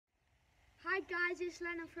Hi guys, it's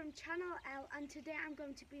Lena from Channel L, and today I'm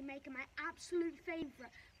going to be making my absolute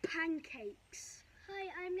favourite pancakes. Hi,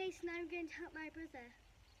 I'm Nathan. I'm going to help my brother.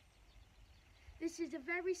 This is a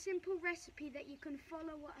very simple recipe that you can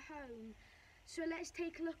follow at home. So let's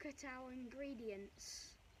take a look at our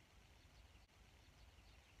ingredients.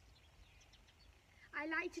 I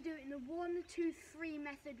like to do it in the 1, 2, 3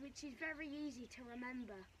 method, which is very easy to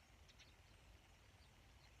remember.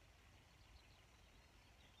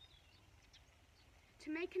 To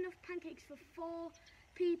make enough pancakes for 4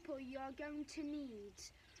 people, you're going to need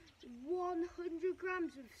 100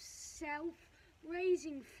 grams of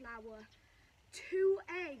self-raising flour, 2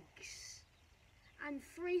 eggs, and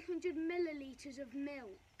 300 millilitres of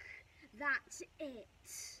milk. That's it.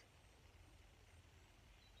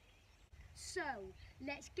 So,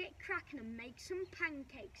 let's get cracking and make some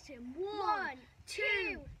pancakes in 1,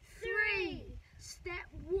 2, 3. Step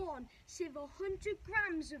 1, sieve 100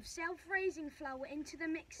 grams of self-raising flour into the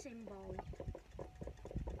mixing bowl.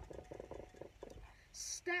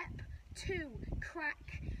 Step 2,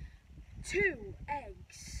 crack 2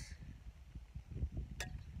 eggs.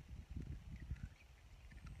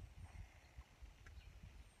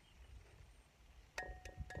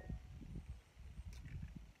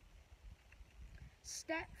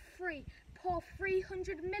 Step 3, pour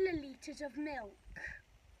 300 millilitres of milk.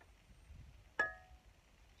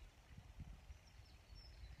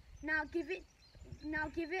 Now give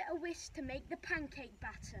it a whisk to make the pancake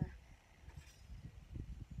batter.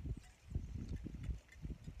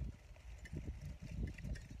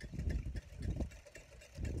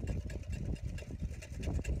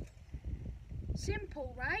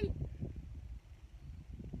 Simple, right?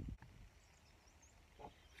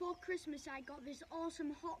 For Christmas I got this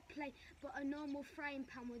awesome hot plate, but a normal frying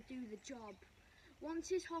pan would do the job.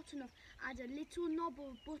 Once it's hot enough, add a little knob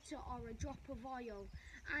of butter or a drop of oil.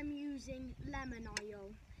 I'm using lemon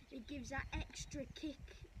oil. It gives that extra kick.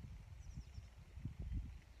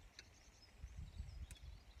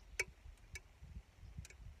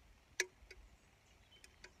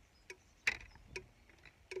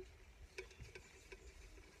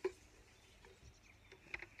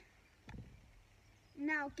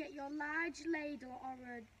 Now get your large ladle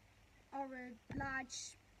or a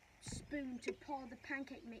large spoon to pour the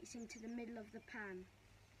pancake mix into the middle of the pan.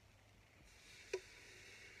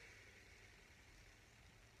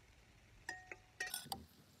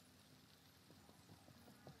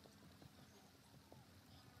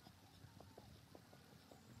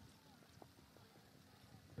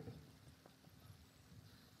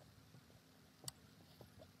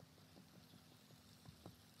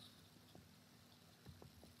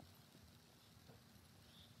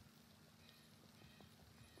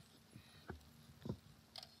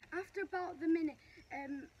 After about the minute,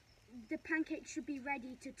 the pancake should be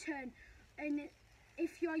ready to turn, and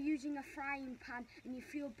if you're using a frying pan and you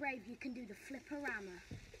feel brave, you can do the flip-a-rama.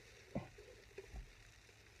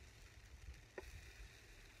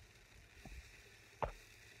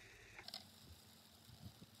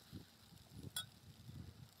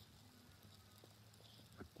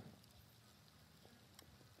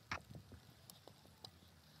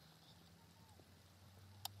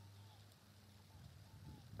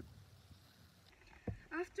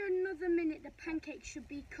 After another minute, the pancake should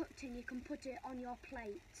be cooked and you can put it on your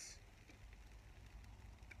plate.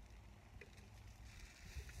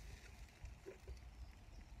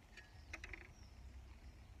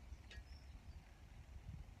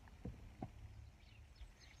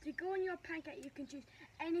 To go on your pancake, you can choose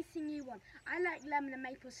anything you want. I like lemon and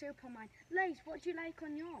maple syrup on mine. Lace, what do you like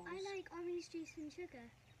on yours? I like orange juice and sugar.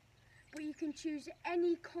 But you can choose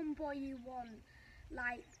any combo you want,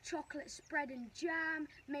 like chocolate spread and jam,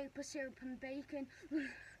 maple syrup and bacon,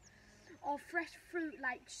 or fresh fruit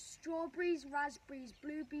like strawberries, raspberries,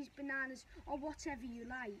 blueberries, bananas, or whatever you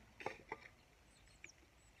like.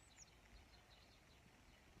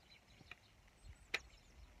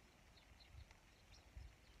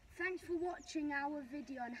 Thanks for watching our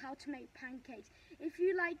video on how to make pancakes. If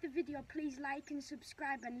you like the video, please like and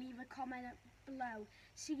subscribe and leave a comment below.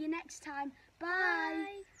 See you next time. Bye. Bye.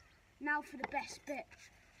 Now for the best bit,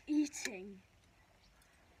 eating.